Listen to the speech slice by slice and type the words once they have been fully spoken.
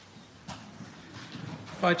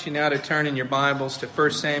invite you now to turn in your Bibles to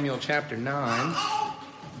 1 Samuel chapter 9.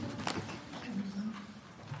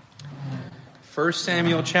 1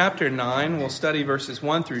 Samuel chapter 9, we'll study verses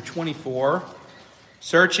 1 through 24,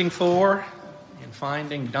 searching for and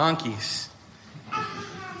finding donkeys.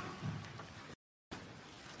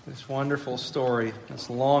 This wonderful story, this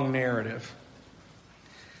long narrative.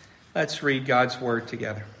 Let's read God's word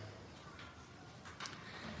together.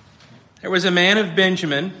 There was a man of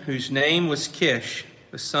Benjamin whose name was Kish,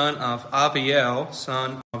 the son of Aviel,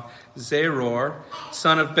 son of Zeror,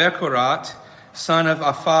 son of Bechorat, son of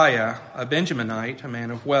Aphiah, a Benjaminite, a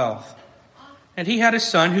man of wealth. And he had a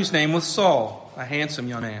son whose name was Saul, a handsome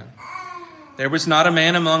young man. There was not a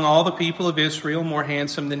man among all the people of Israel more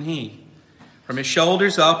handsome than he. From his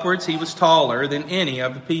shoulders upwards he was taller than any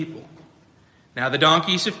of the people. Now the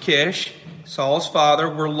donkeys of Kish, Saul's father,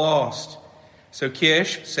 were lost. So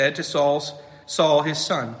Kish said to Saul his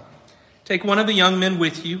son, "Take one of the young men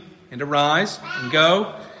with you, and arise, and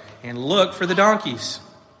go, and look for the donkeys."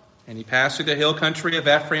 And he passed through the hill country of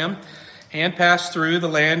Ephraim, and passed through the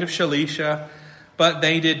land of Shalisha, but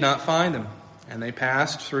they did not find them. And they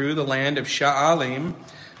passed through the land of Sha'alim,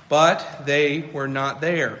 but they were not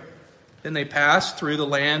there. Then they passed through the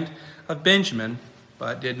land of Benjamin,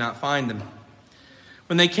 but did not find them.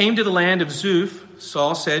 When they came to the land of Zuph,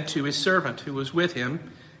 Saul said to his servant who was with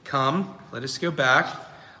him, "Come, let us go back,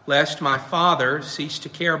 lest my father cease to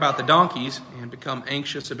care about the donkeys and become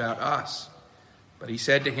anxious about us." But he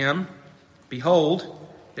said to him, "Behold,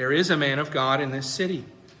 there is a man of God in this city,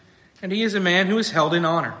 and he is a man who is held in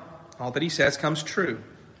honor. All that he says comes true.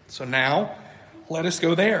 So now, let us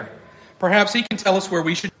go there. Perhaps he can tell us where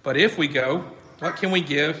we should. But if we go, what can we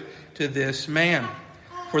give to this man?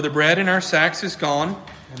 For the bread in our sacks is gone,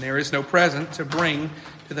 and there is no present to bring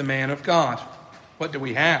to the man of God. What do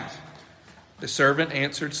we have?" The servant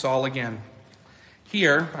answered Saul again,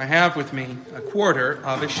 "Here I have with me a quarter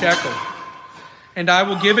of a shekel, and I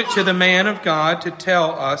will give it to the man of God to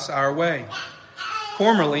tell us our way.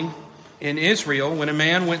 Formerly, in Israel, when a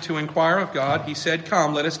man went to inquire of God, he said,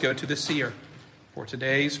 'Come, let us go to the seer.' For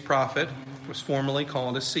today's prophet was formerly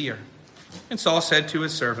called a seer." And Saul said to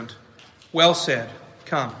his servant, "Well said,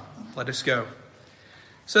 come, let us go."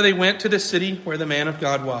 So they went to the city where the man of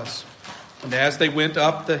God was. And as they went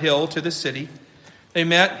up the hill to the city, they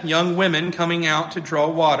met young women coming out to draw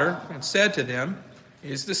water, and said to them,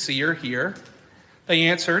 "Is the seer here?" They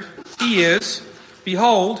answered, "He is.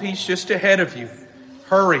 Behold, he's just ahead of you.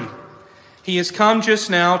 Hurry. He has come just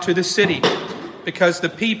now to the city, because the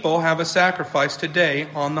people have a sacrifice today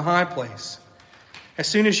on the high place. As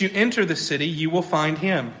soon as you enter the city, you will find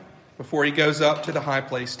him, before he goes up to the high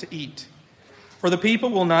place to eat. For the people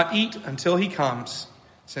will not eat until he comes,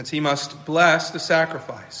 since he must bless the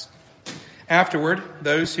sacrifice. Afterward,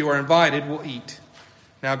 those who are invited will eat.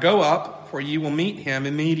 Now go up, for you will meet him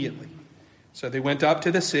immediately." So they went up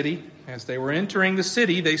to the city. As they were entering the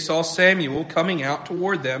city, they saw Samuel coming out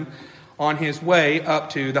toward them on his way up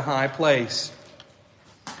to the high place.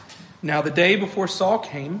 Now the day before Saul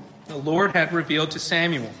came, the Lord had revealed to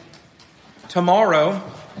Samuel, "Tomorrow,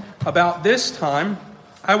 about this time,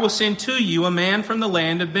 I will send to you a man from the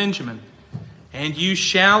land of Benjamin, and you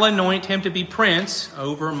shall anoint him to be prince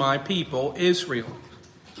over my people Israel.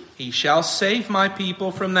 He shall save my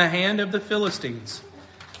people from the hand of the Philistines,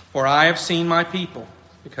 for I have seen my people,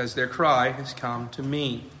 because their cry has come to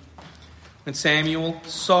me." When Samuel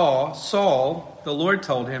saw Saul, the Lord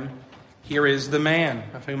told him, "Here is the man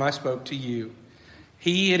of whom I spoke to you.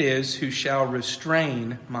 He it is who shall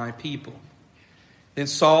restrain my people." Then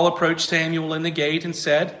Saul approached Samuel in the gate and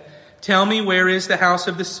said, "Tell me, where is the house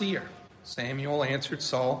of the seer?" Samuel answered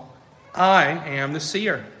Saul, "I am the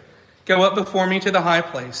seer. Go up before me to the high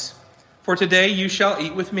place. For today you shall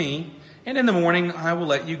eat with me, and in the morning I will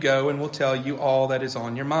let you go and will tell you all that is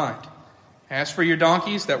on your mind. As for your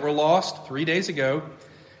donkeys that were lost 3 days ago,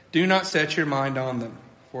 do not set your mind on them,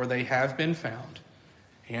 for they have been found.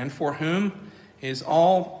 And for whom is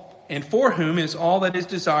all that is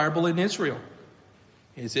desirable in Israel?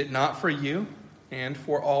 Is it not for you and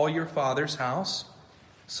for all your father's house?"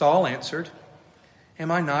 Saul answered,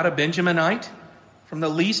 "Am I not a Benjaminite, from the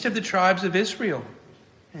least of the tribes of Israel?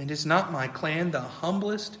 And is not my clan the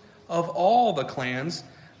humblest of all the clans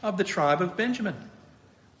of the tribe of Benjamin?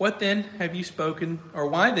 Why then have you spoken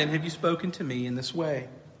to me in this way?"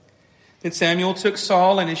 Then Samuel took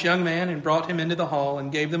Saul and his young man and brought him into the hall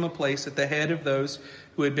and gave them a place at the head of those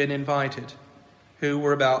who had been invited, who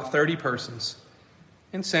were about 30 persons.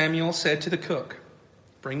 And Samuel said to the cook,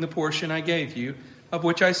 "Bring the portion I gave you, of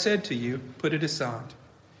which I said to you, put it aside."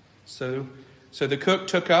 So So the cook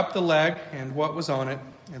took up the leg and what was on it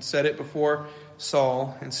and set it before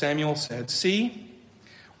Saul. And Samuel said, "See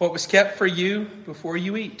what was kept for you before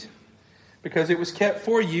you eat, because it was kept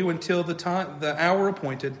for you until the hour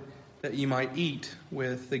appointed that you might eat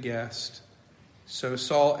with the guest." So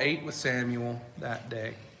Saul ate with Samuel that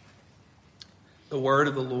day. The word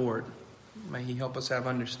of the Lord. May he help us have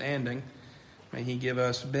understanding. May he give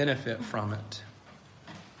us benefit from it.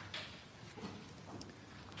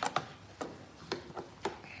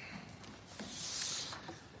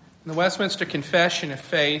 In the Westminster Confession of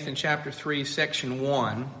Faith in chapter 3, section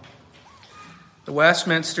 1, the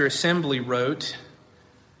Westminster Assembly wrote,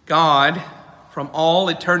 "God from all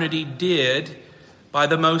eternity did, by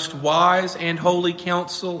the most wise and holy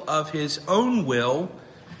counsel of his own will,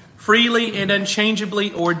 freely and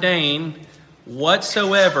unchangeably ordain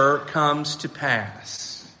whatsoever comes to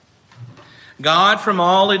pass." God from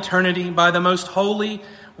all eternity, by the most holy,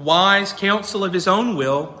 wise counsel of his own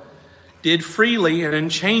will, did freely and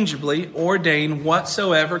unchangeably ordain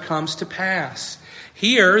whatsoever comes to pass.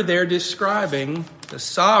 Here they're describing the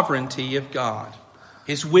sovereignty of God,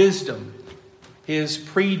 his wisdom, his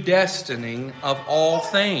predestining of all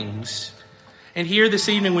things. And here this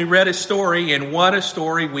evening we read a story, and what a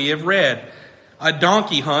story we have read. A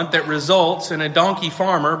donkey hunt that results in a donkey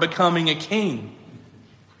farmer becoming a king.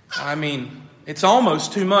 I mean, it's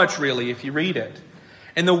almost too much really if you read it.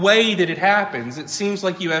 And the way that it happens, it seems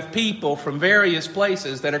like you have people from various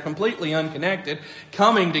places that are completely unconnected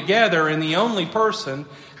coming together, and the only person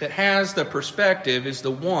that has the perspective is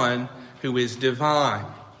the one who is divine,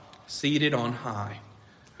 seated on high,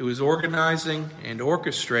 who is organizing and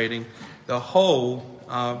orchestrating the whole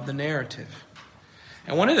of the narrative.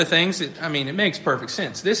 And one of the things that, it makes perfect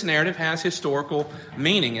sense. This narrative has historical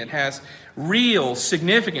meaning. It has real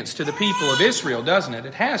significance to the people of Israel, doesn't it?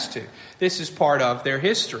 It has to. This is part of their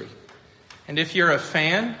history. And if you're a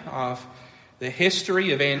fan of the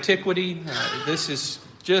history of antiquity, this is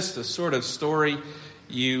just the sort of story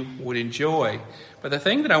you would enjoy. But the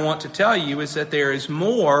thing that I want to tell you is that there is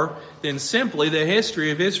more than simply the history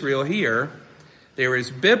of Israel here. There is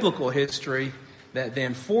biblical history that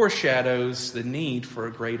then foreshadows the need for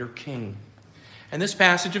a greater king. And this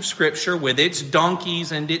passage of Scripture, with its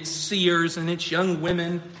donkeys and its seers and its young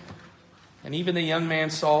women, and even the young man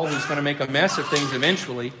Saul, who's going to make a mess of things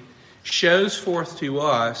eventually, shows forth to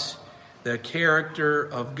us the character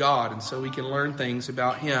of God. And so we can learn things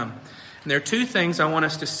about him. And there are two things I want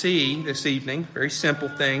us to see this evening, very simple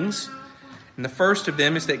things. And the first of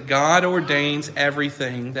them is that God ordains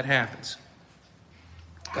everything that happens.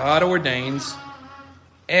 God ordains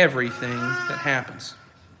everything that happens.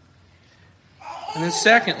 And then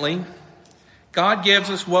secondly, God gives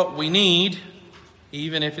us what we need,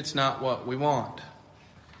 even if it's not what we want.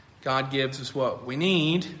 God gives us what we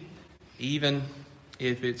need, even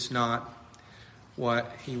if it's not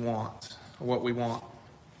what he wants, or what we want.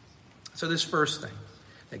 So this first thing,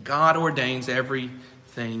 that God ordains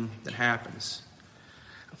everything that happens.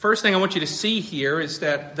 The first thing I want you to see here is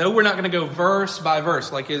that though we're not going to go verse by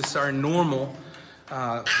verse, like is our normal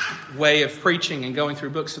way of preaching and going through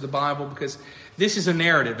books of the Bible, because this is a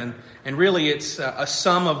narrative, and really it's a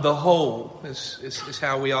sum of the whole is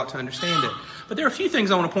how we ought to understand it. But there are a few things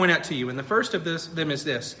I want to point out to you, and the first of them is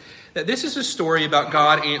this, that this is a story about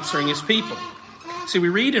God answering his people. See, we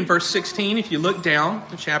read in verse 16, if you look down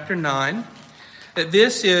in chapter 9, that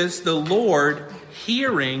this is the Lord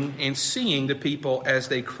hearing and seeing the people as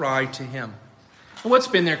they cry to him. And what's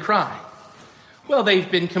been their cry? Well, they've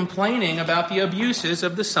been complaining about the abuses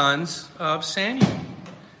of the sons of Samuel.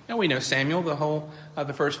 Now we know Samuel,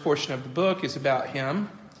 the first portion of the book is about him,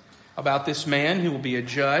 about this man who will be a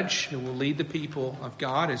judge, who will lead the people of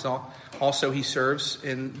God. Also he serves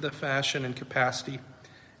in the fashion and capacity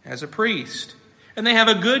as a priest. And they have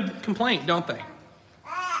a good complaint, don't they?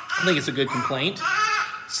 I think it's a good complaint.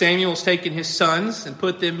 Samuel's taken his sons and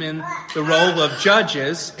put them in the role of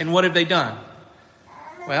judges, and what have they done?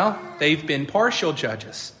 Well, they've been partial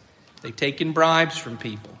judges. They've taken bribes from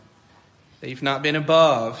people. They've not been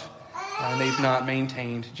above, and they've not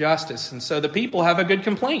maintained justice. And so the people have a good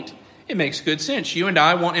complaint. It makes good sense. You and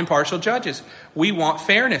I want impartial judges. We want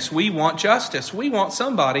fairness. We want justice. We want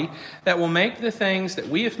somebody that will make the things that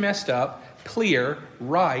we have messed up clear,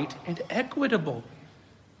 right, and equitable.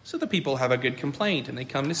 So the people have a good complaint, and they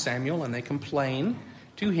come to Samuel and they complain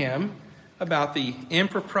to him about the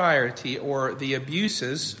impropriety or the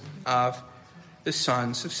abuses of the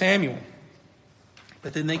sons of Samuel.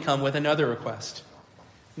 But then they come with another request.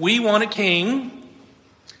 We want a king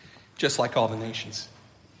just like all the nations.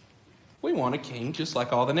 We want a king just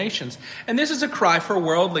like all the nations. And this is a cry for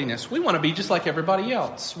worldliness. We want to be just like everybody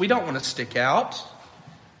else. We don't want to stick out.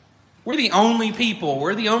 We're the only people,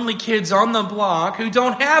 we're the only kids on the block who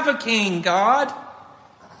don't have a king, God.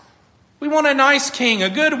 We want a nice king, a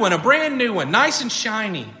good one, a brand new one, nice and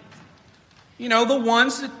shiny. You know, the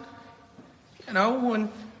ones that, you know, when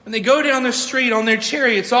they go down the street on their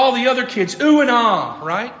chariots, all the other kids, ooh and ah,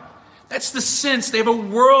 right? That's the sense. They have a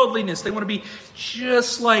worldliness. They want to be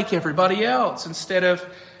just like everybody else instead of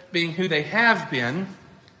being who they have been,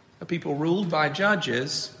 a people ruled by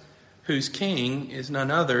judges whose king is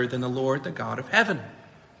none other than the Lord, the God of heaven.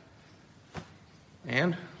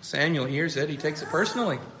 And Samuel hears it. He takes it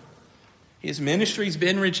personally. His ministry's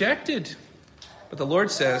been rejected. But the Lord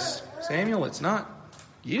says, Samuel, it's not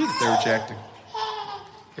you that they're rejecting.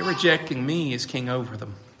 They're rejecting me as king over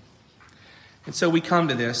them. And so we come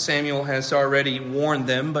to this. Samuel has already warned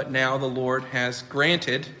them, but now the Lord has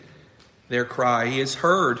granted their cry. He has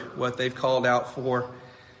heard what they've called out for.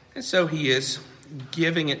 And so he is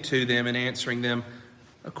giving it to them and answering them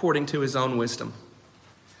according to his own wisdom.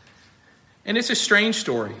 And it's a strange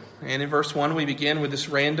story. And in verse 1, we begin with this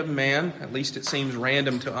random man. At least it seems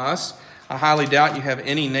random to us. I highly doubt you have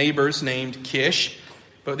any neighbors named Kish.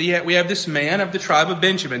 But we have this man of the tribe of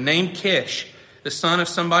Benjamin named Kish, the son of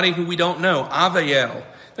somebody who we don't know, Aviel,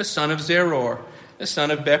 the son of Zeror, the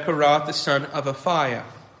son of Bechorath, the son of Aphiah.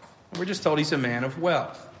 We're just told he's a man of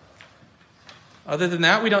wealth. Other than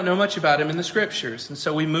that, we don't know much about him in the Scriptures. And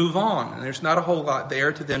so we move on. And there's not a whole lot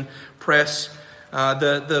there to then press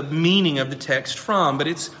the meaning of the text from. But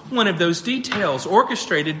it's one of those details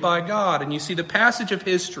orchestrated by God. And you see the passage of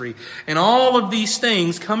history and all of these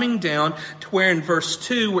things coming down to where in verse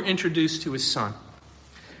 2 we're introduced to his son.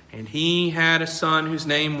 And he had a son whose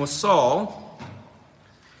name was Saul,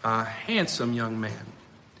 a handsome young man.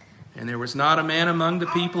 And there was not a man among the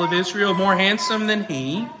people of Israel more handsome than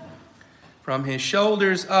he. From his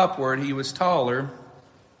shoulders upward, he was taller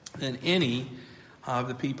than any of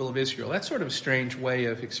the people of Israel. That's sort of a strange way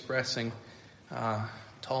of expressing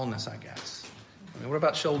tallness, I guess. I mean, what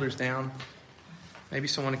about shoulders down? Maybe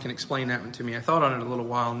someone can explain that one to me. I thought on it a little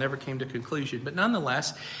while, never came to a conclusion. But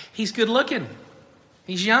nonetheless, he's good looking.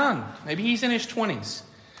 He's young. Maybe he's in his 20s.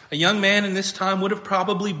 A young man in this time would have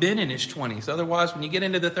probably been in his 20s. Otherwise, when you get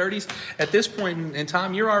into the 30s, at this point in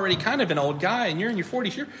time, you're already kind of an old guy, and you're in your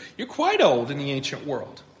 40s. You're quite old in the ancient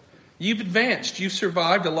world. You've advanced. You've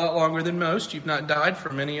survived a lot longer than most. You've not died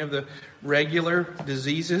from any of the regular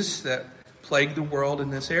diseases that plague the world in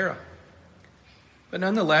this era. But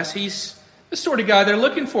nonetheless, he's the sort of guy they're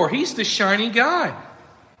looking for. He's the shiny guy,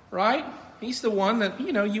 right? He's the one that,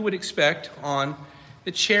 you would expect on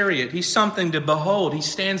the chariot. He's something to behold. He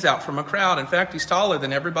stands out from a crowd. In fact, he's taller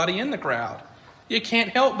than everybody in the crowd. You can't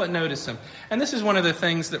help but notice him. And this is one of the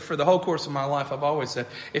things that for the whole course of my life I've always said,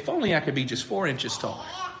 if only I could be just 4 inches taller.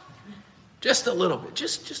 Just a little bit.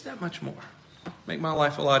 Just that much more. Make my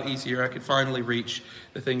life a lot easier. I could finally reach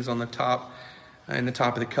the things on the top, in the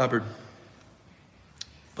top of the cupboard.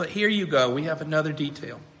 But here you go. We have another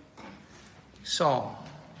detail. Saul,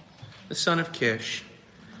 the son of Kish,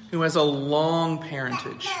 who has a long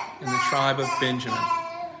parentage in the tribe of Benjamin,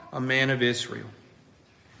 a man of Israel.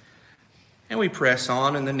 And we press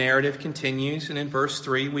on, and the narrative continues. And in verse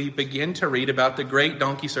 3, we begin to read about the great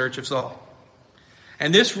donkey search of Saul.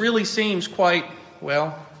 And this really seems quite,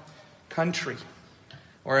 country.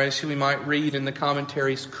 Or as we might read in the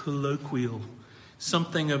commentaries, colloquial.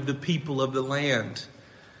 Something of the people of the land.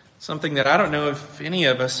 Something that I don't know if any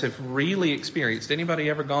of us have really experienced. Anybody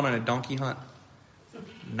ever gone on a donkey hunt?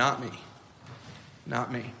 Not me.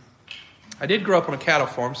 I did grow up on a cattle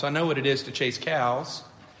farm, so I know what it is to chase cows.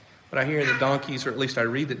 But I hear that donkeys, or at least I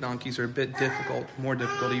read that donkeys are a bit difficult, more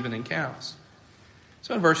difficult even than cows.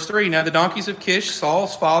 So in verse 3, now the donkeys of Kish,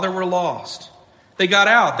 Saul's father, were lost. They got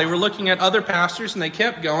out. They were looking at other pastures, and they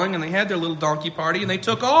kept going, and they had their little donkey party, and they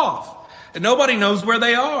took off. And nobody knows where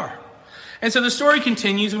they are. And so the story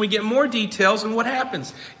continues, and we get more details on what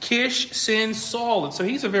happens. Kish sends Saul, and so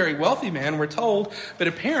he's a very wealthy man, we're told, but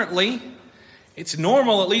apparently it's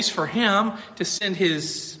normal, at least for him, to send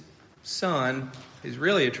his son, his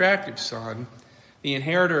really attractive son, the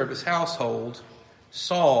inheritor of his household,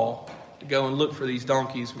 Saul, to go and look for these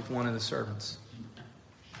donkeys with one of the servants.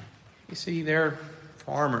 You see, they're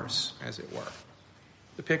farmers, as it were.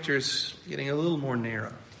 The picture's getting a little more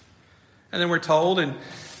narrow. And then we're told, and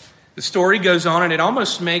the story goes on, and it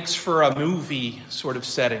almost makes for a movie sort of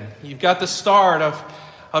setting. You've got the start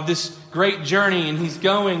of this great journey, and he's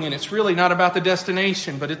going, and it's really not about the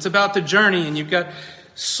destination, but it's about the journey. And you've got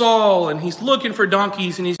Saul, and he's looking for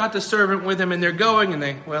donkeys, and he's got the servant with him, and they're going, and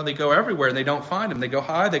they go everywhere, and they don't find them. They go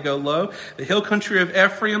high, they go low. The hill country of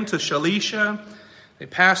Ephraim to Shalisha. They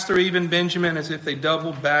pass through even Benjamin as if they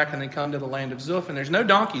doubled back, and they come to the land of Zuph, and there's no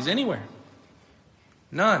donkeys anywhere.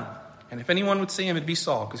 None. And if anyone would see him, it'd be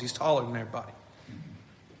Saul, because he's taller than everybody.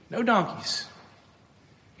 No donkeys.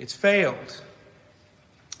 It's failed.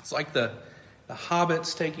 It's like the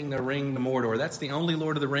hobbits taking the ring to Mordor. That's the only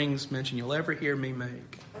Lord of the Rings mention you'll ever hear me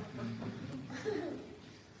make.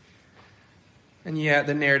 And yet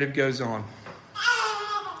the narrative goes on.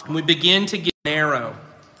 And we begin to get narrow.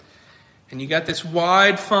 And you got this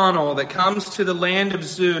wide funnel that comes to the land of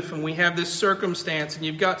Zuph, and we have this circumstance, and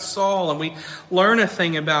you've got Saul, and we learn a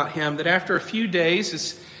thing about him that after a few days,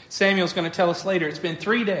 as Samuel's going to tell us later, it's been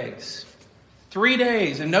 3 days. 3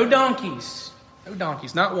 days, and no donkeys. No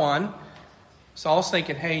donkeys, not one. Saul's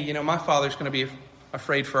thinking, hey, my father's going to be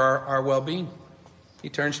afraid for our well-being. He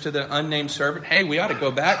turns to the unnamed servant. Hey, we ought to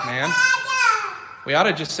go back, man. We ought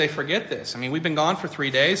to just say, forget this. I mean, we've been gone for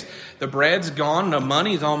 3 days. The bread's gone. The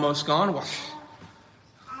money's almost gone. Well,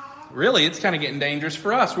 really, it's kind of getting dangerous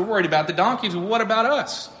for us. We're worried about the donkeys. Well, what about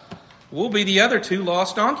us? We'll be the other 2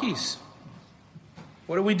 lost donkeys.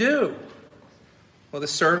 What do we do? Well, the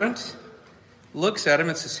servant looks at him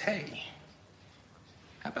and says, hey,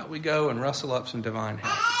 how about we go and rustle up some divine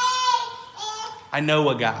help? I know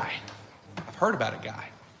a guy. I've heard about a guy.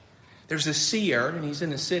 There's a seer, and he's in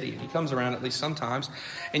the city. He comes around at least sometimes.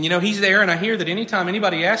 And he's there, and I hear that anytime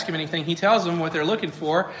anybody asks him anything, he tells them what they're looking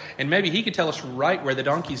for, and maybe he could tell us right where the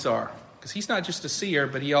donkeys are. Because he's not just a seer,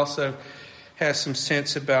 but he also has some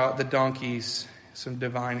sense about the donkeys, some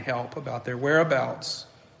divine help about their whereabouts.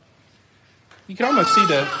 You can almost see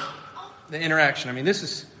the interaction. I mean, this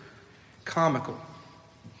is comical.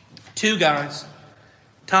 2 guys,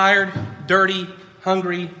 tired, dirty,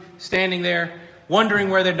 hungry, standing there, wondering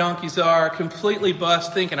where their donkeys are, completely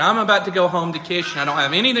bust, thinking, I'm about to go home to Kish, and I don't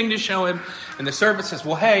have anything to show him. And the servant says,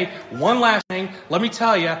 well, hey, one last thing. Let me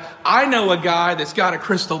tell you, I know a guy that's got a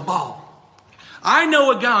crystal ball. I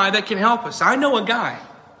know a guy that can help us. I know a guy.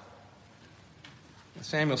 And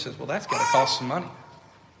Samuel says, well, that's got to cost some money.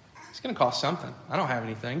 It's going to cost something. I don't have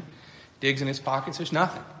anything. Digs in his pockets. There's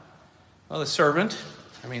nothing. Well, the servant,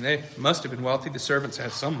 they must have been wealthy. The servants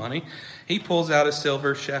had some money. He pulls out a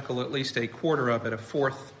silver shekel, at least a quarter of it, a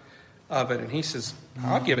fourth of it. And he says,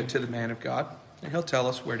 I'll give it to the man of God, and he'll tell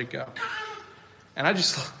us where to go. And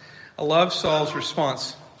I love Saul's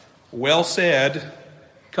response. Well said.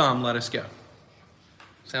 Come, let us go.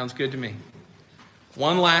 Sounds good to me.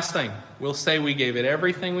 One last thing. We'll say we gave it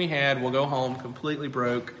everything we had. We'll go home completely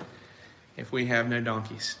broke if we have no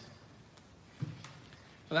donkeys.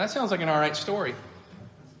 Well, that sounds like an all right story.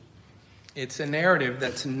 It's a narrative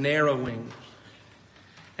that's narrowing.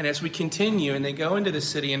 And as we continue and they go into the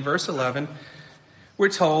city in verse 11, we're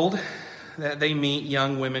told that they meet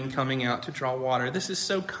young women coming out to draw water. This is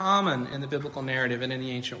so common in the biblical narrative and in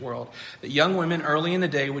the ancient world, that young women early in the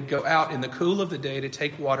day would go out in the cool of the day to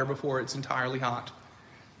take water before it's entirely hot.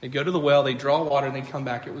 They'd go to the well, they'd draw water, and they'd come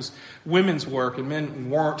back. It was women's work, and men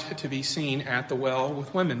weren't to be seen at the well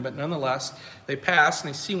with women. But nonetheless, they pass and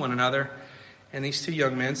they see one another. And these 2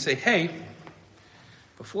 young men say, hey,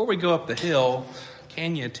 before we go up the hill,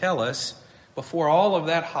 can you tell us, before all of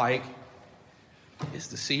that hike, is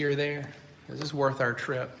the seer there? Is this worth our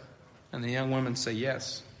trip? And the young women say,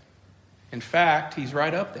 yes. In fact, he's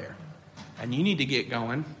right up there. And you need to get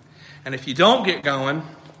going. And if you don't get going,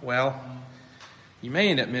 well, you may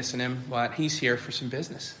end up missing him, but he's here for some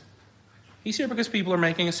business. He's here because people are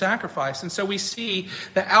making a sacrifice. And so we see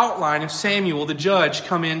the outline of Samuel, the judge,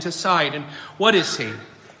 come into sight. And what is he?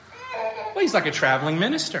 Well, he's like a traveling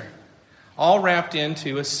minister, all wrapped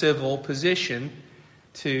into a civil position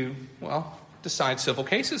to, decide civil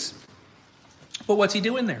cases. But what's he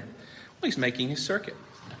doing there? Well, he's making his circuit.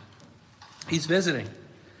 He's visiting.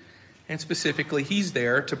 And specifically, he's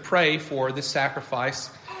there to pray for the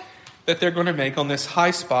sacrifice that they're going to make on this high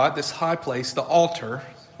spot, this high place, the altar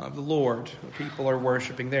of the Lord. The people are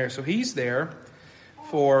worshiping there. So he's there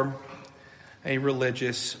for a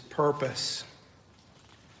religious purpose.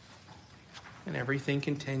 And everything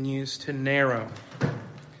continues to narrow.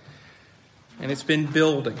 And it's been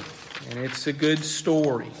building. And it's a good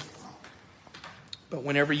story. But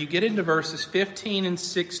whenever you get into verses 15 and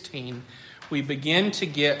 16, we begin to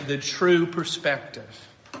get the true perspective.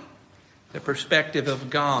 The perspective of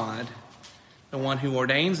God, the one who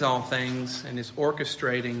ordains all things and is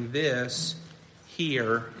orchestrating this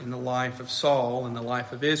here in the life of Saul, in the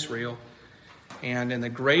life of Israel, and in the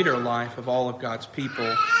greater life of all of God's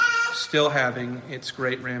people, still having its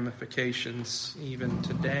great ramifications even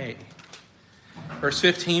today. Verse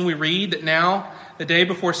 15, we read that now, the day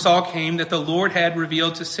before Saul came, that the Lord had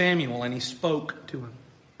revealed to Samuel, and he spoke to him.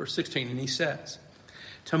 Verse 16, and he says,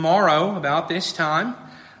 tomorrow, about this time,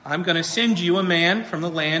 I'm going to send you a man from the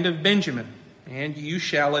land of Benjamin, and you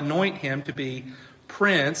shall anoint him to be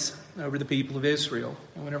prince over the people of Israel.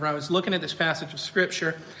 And whenever I was looking at this passage of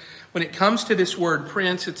Scripture, when it comes to this word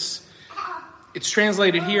prince, it's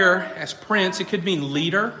translated here as prince. It could mean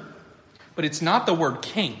leader, but it's not the word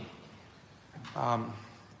king.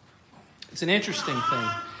 It's an interesting thing.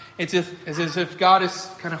 It's as if God is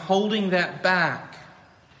kind of holding that back.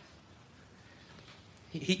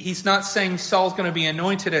 He's not saying Saul's going to be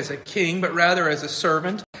anointed as a king, but rather as a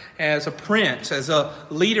servant, as a prince, as a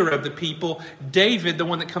leader of the people. David, the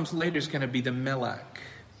one that comes later, is going to be the Melech.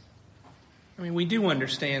 I mean, we do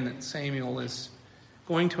understand that Samuel is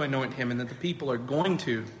going to anoint him and that the people are going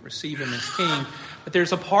to receive him as king. But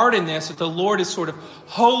there's a part in this that the Lord is sort of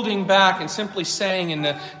holding back and simply saying in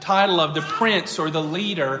the title of the prince or the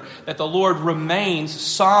leader that the Lord remains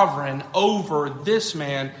sovereign over this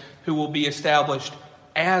man who will be established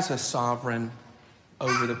as a sovereign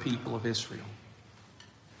over the people of Israel.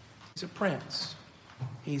 He's a prince.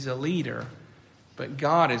 He's a leader. But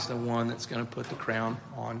God is the one that's going to put the crown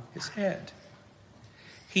on his head.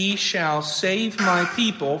 He shall save my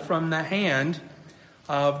people from the hand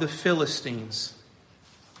of the Philistines.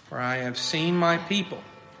 For I have seen my people,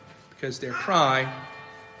 because their cry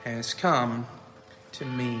has come to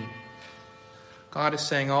me. God is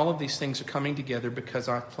saying all of these things are coming together because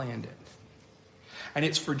I've planned it. And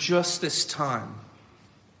it's for just this time.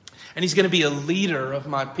 And he's going to be a leader of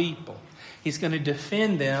my people. He's going to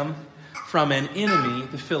defend them from an enemy,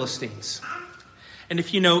 the Philistines. And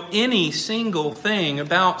if you know any single thing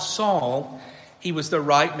about Saul, he was the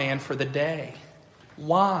right man for the day.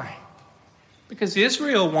 Why? Because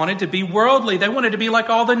Israel wanted to be worldly. They wanted to be like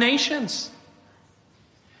all the nations.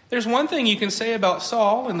 There's one thing you can say about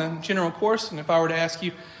Saul in the general course, and if I were to ask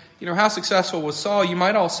you, how successful was Saul, you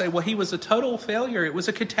might all say, well, he was a total failure. It was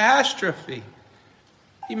a catastrophe.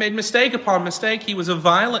 He made mistake upon mistake. He was a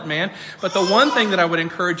violent man. But the one thing that I would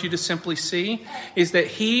encourage you to simply see is that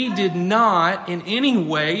he did not in any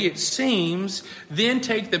way, it seems, then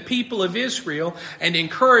take the people of Israel and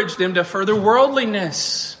encourage them to further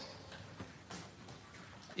worldliness.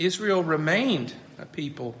 Israel remained a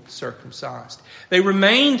people circumcised. They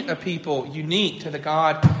remained a people unique to the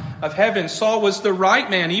God of heaven. Saul was the right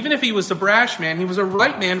man. Even if he was the brash man, he was a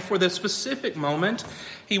right man for the specific moment.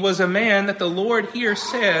 He was a man that the Lord here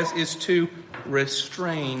says is to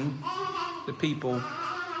restrain the people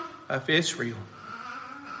of Israel.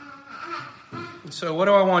 And so what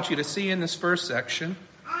do I want you to see in this first section?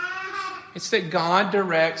 It's that God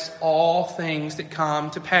directs all things that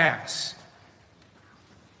come to pass.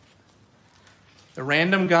 The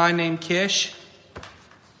random guy named Kish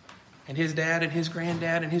and his dad and his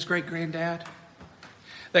granddad and his great-granddad.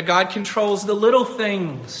 That God controls the little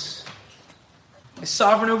things. Is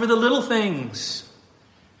sovereign over the little things.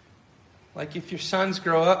 Like if your sons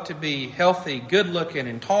grow up to be healthy, good-looking,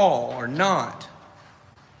 and tall or not.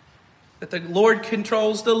 That the Lord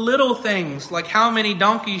controls the little things, like how many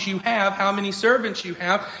donkeys you have, how many servants you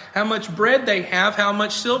have, how much bread they have, how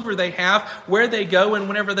much silver they have, where they go, and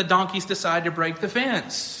whenever the donkeys decide to break the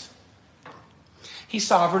fence. He's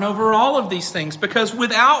sovereign over all of these things, because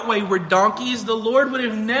without wayward donkeys, the Lord would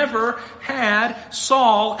have never had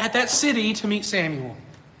Saul at that city to meet Samuel.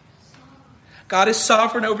 God is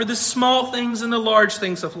sovereign over the small things and the large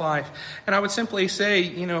things of life. And I would simply say,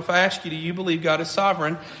 if I ask you, do you believe God is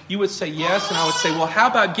sovereign? You would say yes, and I would say, well, how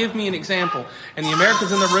about give me an example? And the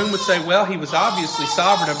Americans in the room would say, well, he was obviously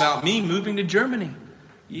sovereign about me moving to Germany.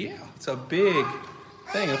 Yeah, it's a big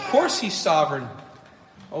thing. Of course he's sovereign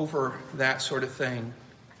over that sort of thing.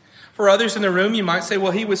 For others in the room, you might say,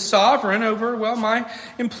 well, he was sovereign over, my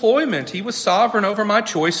employment. He was sovereign over my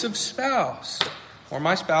choice of spouse, or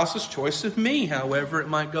my spouse's choice of me, however it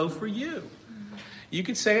might go for you. You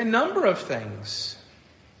could say a number of things.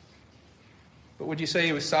 But would you say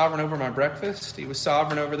he was sovereign over my breakfast? He was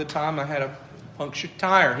sovereign over the time I had a punctured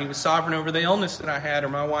tire. He was sovereign over the illness that I had or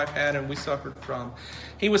my wife had and we suffered from.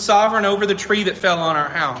 He was sovereign over the tree that fell on our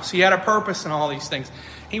house. He had a purpose in all these things.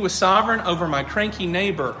 He was sovereign over my cranky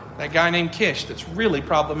neighbor, that guy named Kish, that's really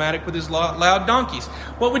problematic with his loud donkeys.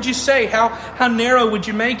 What would you say? How narrow would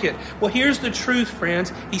you make it? Well, here's the truth,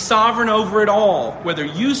 friends. He's sovereign over it all. Whether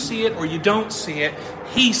you see it or you don't see it,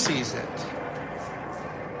 he sees it.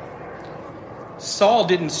 Saul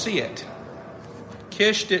didn't see it.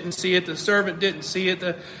 Kish didn't see it. The servant didn't see it.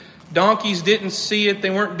 The Donkeys didn't see it. They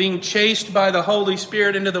weren't being chased by the Holy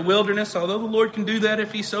Spirit into the wilderness, although the Lord can do that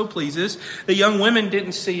if He so pleases. The young women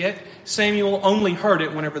didn't see it. Samuel only heard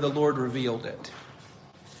it whenever the Lord revealed it.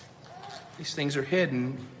 These things are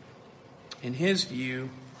hidden in His view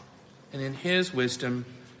and in His wisdom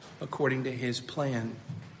according to His plan.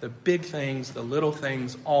 The big things, the little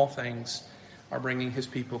things, all things are bringing His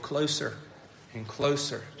people closer and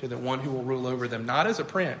closer to the one who will rule over them, not as a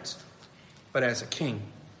prince, but as a king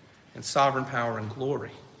in sovereign power and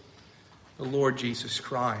glory, the Lord Jesus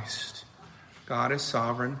Christ. God is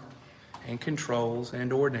sovereign and controls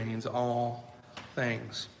and ordains all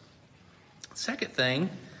things. Second thing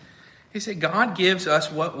is that God gives us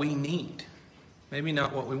what we need, maybe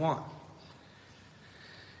not what we want.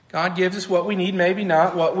 God gives us what we need, maybe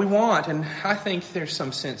not what we want. And I think there's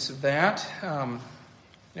some sense of that.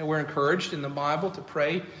 We're encouraged in the Bible to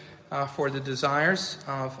pray for the desires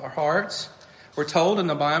of our hearts. We're told in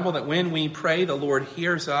the Bible that when we pray, the Lord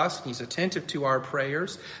hears us. He's attentive to our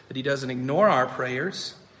prayers, that He doesn't ignore our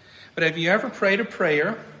prayers. But have you ever prayed a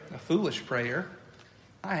prayer, a foolish prayer?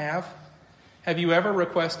 I have. Have you ever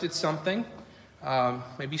requested something,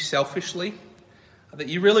 maybe selfishly, that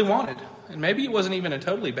you really wanted? And maybe it wasn't even a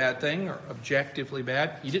totally bad thing or objectively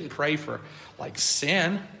bad. You didn't pray for,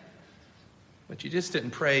 sin, but you just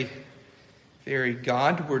didn't pray very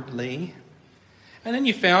Godwardly. And then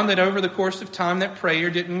you found that over the course of time, that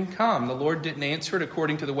prayer didn't come. The Lord didn't answer it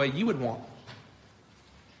according to the way you would want.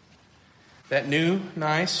 That new,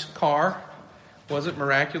 nice car wasn't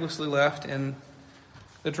miraculously left in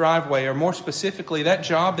the driveway. Or more specifically, that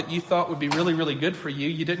job that you thought would be really, really good for you,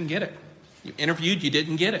 you didn't get it. You interviewed, you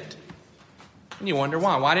didn't get it. And you wonder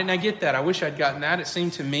why. Why didn't I get that? I wish I'd gotten that. It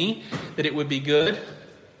seemed to me that it would be good.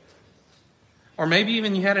 Or maybe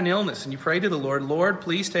even you had an illness and you prayed to the Lord, Lord,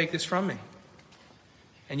 please take this from me.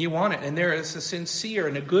 And you want it. And there is a sincere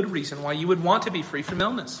and a good reason why you would want to be free from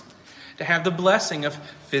illness. To have the blessing of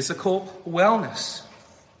physical wellness.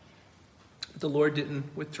 But the Lord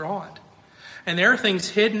didn't withdraw it. And there are things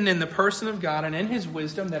hidden in the person of God and in His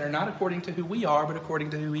wisdom that are not according to who we are, but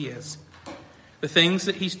according to who He is. The things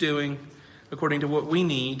that He's doing according to what we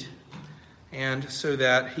need, and so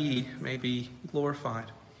that He may be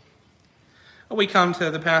glorified. We come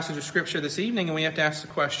to the passage of Scripture this evening, and we have to ask the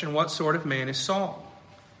question, what sort of man is Saul?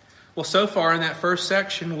 Well, so far in that first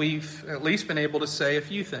section, we've at least been able to say a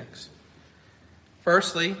few things.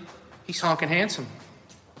 Firstly, he's honking handsome.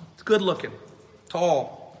 He's good looking,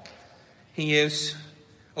 tall. He is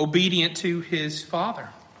obedient to his father.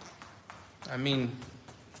 I mean,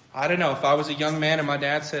 I don't know, if I was a young man and my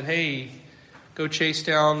dad said, hey, go chase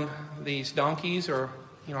down these donkeys, or,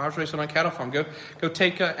 I was raised on a cattle farm, go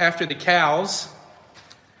take after the cows.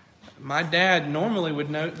 My dad normally would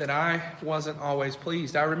note that I wasn't always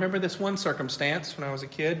pleased. I remember this one circumstance when I was a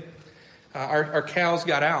kid. Our cows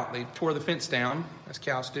got out. They tore the fence down, as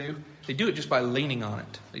cows do. They do it just by leaning on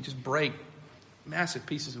it. They just break massive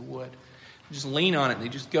pieces of wood. They just lean on it. They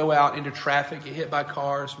just go out into traffic, get hit by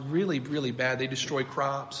cars. Really, really bad. They destroy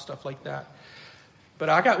crops, stuff like that. But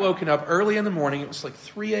I got woken up early in the morning. It was like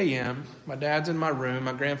 3 a.m. My dad's in my room.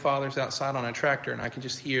 My grandfather's outside on a tractor, and I can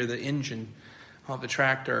just hear the engine of the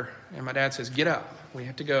tractor. And my dad says, get up. We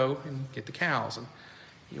have to go and get the cows. And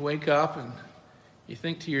you wake up and you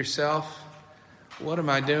think to yourself, what am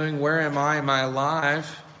I doing? Where am I? Am I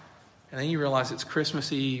alive? And then you realize it's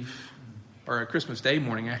Christmas Eve, or Christmas Day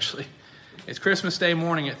morning, actually. It's Christmas Day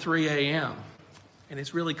morning at 3 a.m. And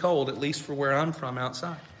it's really cold, at least for where I'm from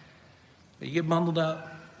outside. But you get bundled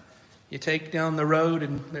up. You take down the road,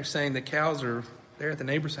 and they're saying the cows are there at the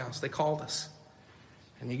neighbor's house. They called us.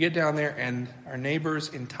 And you get down there, and our neighbor's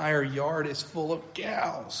entire yard is full of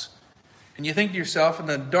cows. And you think to yourself, in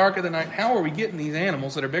the dark of the night, how are we getting these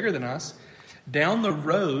animals that are bigger than us down the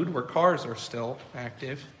road where cars are still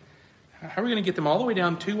active? How are we going to get them all the way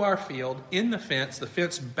down to our field, in the fence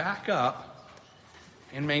back up,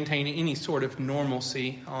 and maintain any sort of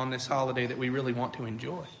normalcy on this holiday that we really want to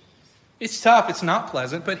enjoy? It's tough. It's not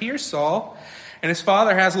pleasant. But here's Saul, and his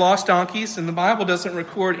father has lost donkeys, and the Bible doesn't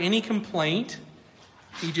record any complaint.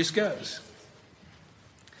 He just goes.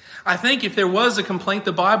 I think if there was a complaint,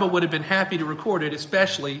 the Bible would have been happy to record it,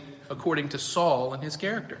 especially according to Saul and his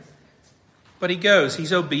character. But he goes.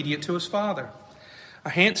 He's obedient to his father. A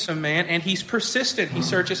handsome man, and he's persistent. He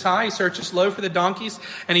searches high, he searches low for the donkeys,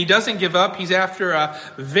 and he doesn't give up. He's after a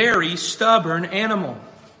very stubborn animal.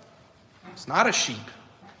 It's not a sheep.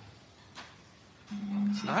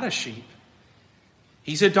 It's not a sheep.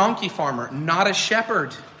 He's a donkey farmer, not a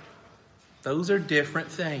shepherd. Those are different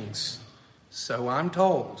things. So I'm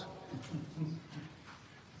told.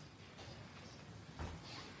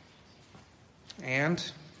 And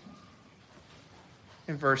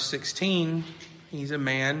In verse 16, he's a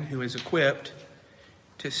man who is equipped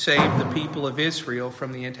to save the people of Israel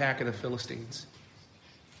from the attack of the Philistines.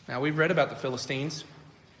 Now, we've read about the Philistines.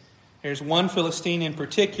 There's one Philistine in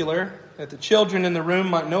particular that the children in the room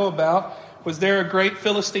might know about. Was there a great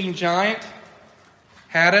Philistine giant?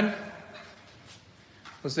 Hadad?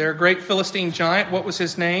 Was there a great Philistine giant? What was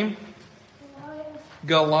his name?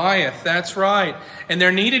 Goliath, that's right. And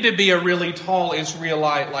there needed to be a really tall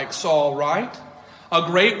Israelite like Saul, right? A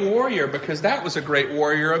great warrior, because that was a great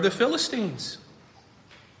warrior of the Philistines.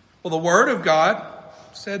 Well, the Word of God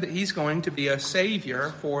said that he's going to be a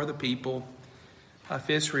savior for the people of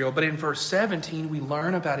Israel. But in verse 17, we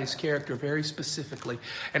learn about his character very specifically.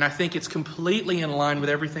 And I think it's completely in line with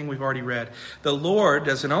everything we've already read. The Lord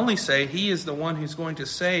doesn't only say he is the one who's going to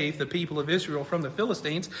save the people of Israel from the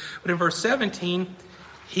Philistines, but in verse 17,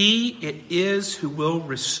 he it is who will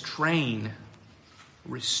restrain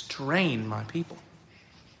my people.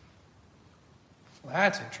 Well,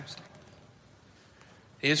 that's interesting.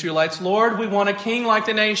 The Israelites, Lord, we want a king like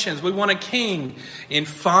the nations. We want a king in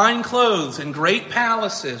fine clothes and great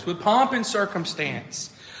palaces, with pomp and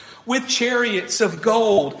circumstance, with chariots of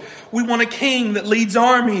gold. We want a king that leads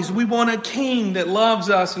armies. We want a king that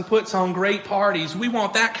loves us and puts on great parties. We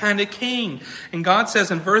want that kind of king. And God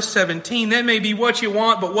says in verse 17, that may be what you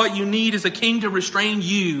want, but what you need is a king to restrain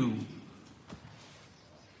you.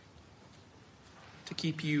 To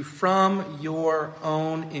keep you from your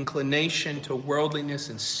own inclination to worldliness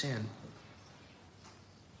and sin.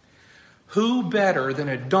 Who better than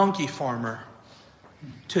a donkey farmer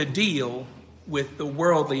to deal with the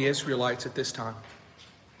worldly Israelites at this time?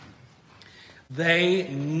 They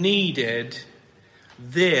needed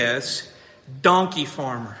this donkey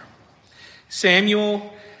farmer.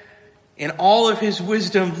 Samuel, in all of his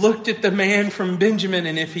wisdom, looked at the man from Benjamin,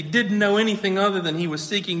 and if he didn't know anything other than he was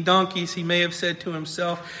seeking donkeys, he may have said to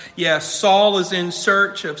himself, yes, Saul is in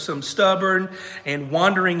search of some stubborn and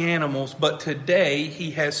wandering animals, but today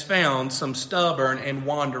he has found some stubborn and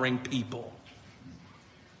wandering people.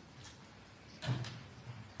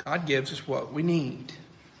 God gives us what we need.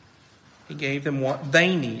 He gave them what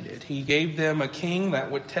they needed. He gave them a king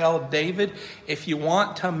that would tell David, if you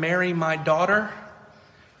want to marry my daughter,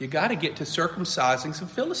 you got to get to circumcising some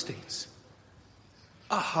Philistines.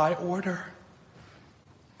 A high order.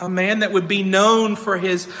 A man that would be known for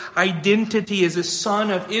his identity as a son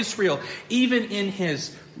of Israel, even in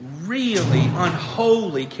his really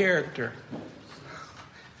unholy character.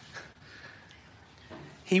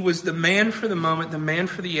 He was the man for the moment, the man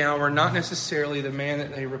for the hour, not necessarily the man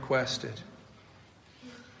that they requested.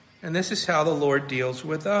 And this is how the Lord deals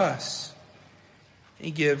with us. He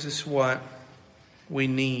gives us what we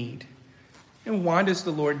need. And why does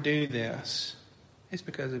the Lord do this? It's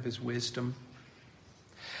because of his wisdom.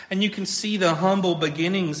 And you can see the humble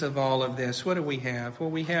beginnings of all of this. What do we have? Well,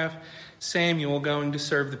 we have Samuel going to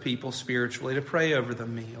serve the people spiritually, to pray over the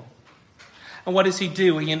meal. And what does he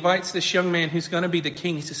do? He invites this young man who's going to be the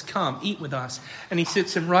king. He says, come, eat with us. And he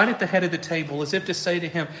sits him right at the head of the table as if to say to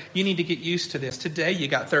him, you need to get used to this. Today you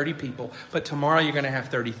got 30 people, but tomorrow you're going to have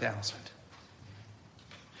 30,000.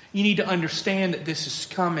 You need to understand that this is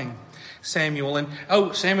coming, Samuel. And,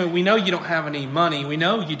 oh, Samuel, we know you don't have any money. We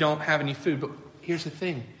know you don't have any food. But here's the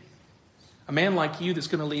thing. A man like you that's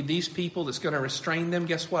going to lead these people, that's going to restrain them,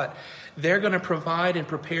 guess what? They're going to provide and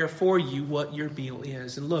prepare for you what your meal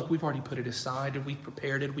is. And look, we've already put it aside and we've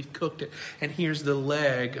prepared it, we've cooked it. And here's the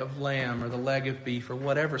leg of lamb or the leg of beef or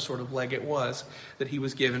whatever sort of leg it was that he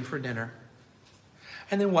was given for dinner.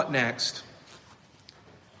 And then what next?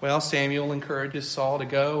 Well, Samuel encourages Saul to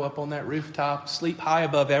go up on that rooftop, sleep high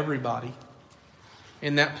above everybody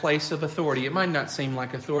in that place of authority. It might not seem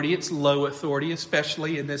like authority. It's low authority,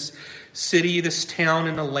 especially in this city, this town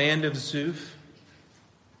in the land of Zuph.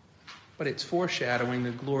 But it's foreshadowing the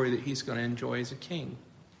glory that he's going to enjoy as a king.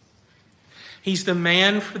 He's the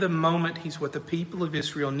man for the moment. He's what the people of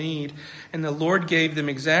Israel need. And the Lord gave them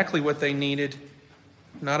exactly what they needed.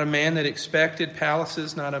 Not a man that expected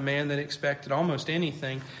palaces, not a man that expected almost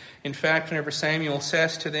anything. In fact, whenever Samuel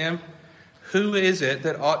says to them, who is it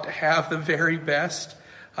that ought to have the very best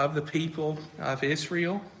of the people of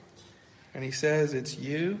Israel? And he says, it's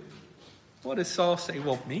you. What does Saul say?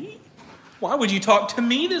 Well, me? Why would you talk to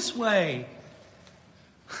me this way?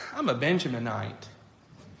 I'm a Benjaminite.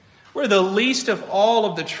 We're the least of all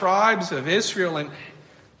of the tribes of Israel, and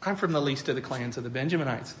I'm from the least of the clans of the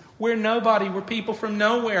Benjaminites. We're nobody. We're people from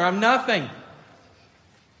nowhere. I'm nothing.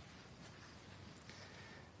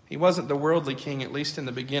 He wasn't the worldly king, at least in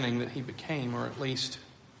the beginning, that he became, or at least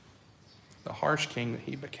the harsh king that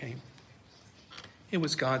he became. It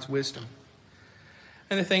was God's wisdom.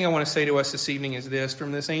 And the thing I want to say to us this evening is this: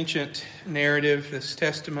 from this ancient narrative, this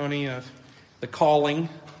testimony of the calling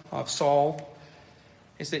of Saul,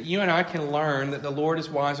 is that you and I can learn that the Lord is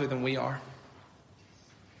wiser than we are.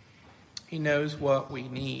 He knows what we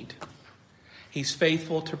need. He's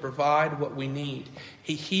faithful to provide what we need.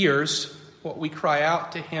 He hears what we cry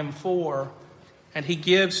out to him for, and he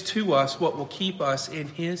gives to us what will keep us in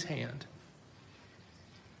his hand,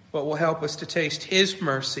 what will help us to taste his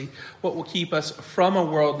mercy, what will keep us from a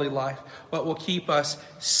worldly life, what will keep us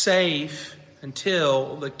safe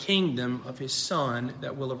until the kingdom of his Son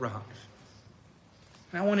that will arrive.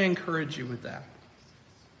 And I want to encourage you with that.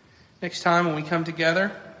 Next time when we come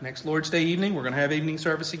together, next Lord's Day evening, we're going to have evening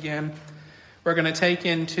service again. We're going to take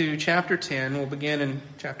into chapter 10. We'll begin in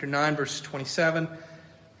chapter 9, verse 27,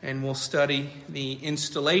 and we'll study the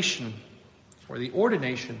installation, or the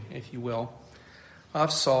ordination, if you will,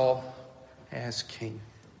 of Saul as king.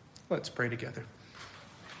 Let's pray together.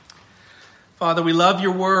 Father, we love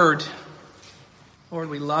your word. Lord,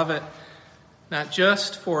 we love it not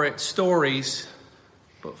just for its stories,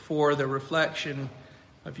 but for the reflection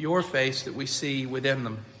of your face that we see within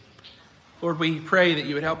them. Lord, we pray that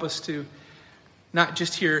you would help us to not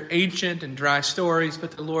just hear ancient and dry stories,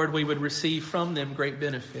 but that, Lord, we would receive from them great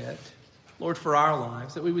benefit. Lord, for our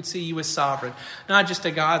lives, that we would see you as sovereign, not just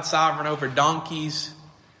a God sovereign over donkeys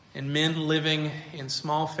and men living in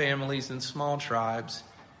small families and small tribes,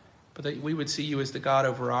 but that we would see you as the God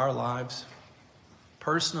over our lives,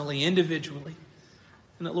 personally, individually,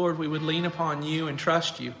 and that, Lord, we would lean upon you and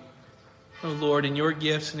trust you, oh Lord, in your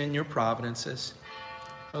gifts and in your providences.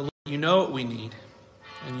 Oh Lord, you know what we need,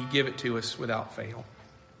 and you give it to us without fail.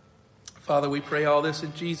 Father, we pray all this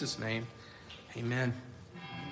in Jesus' name. Amen.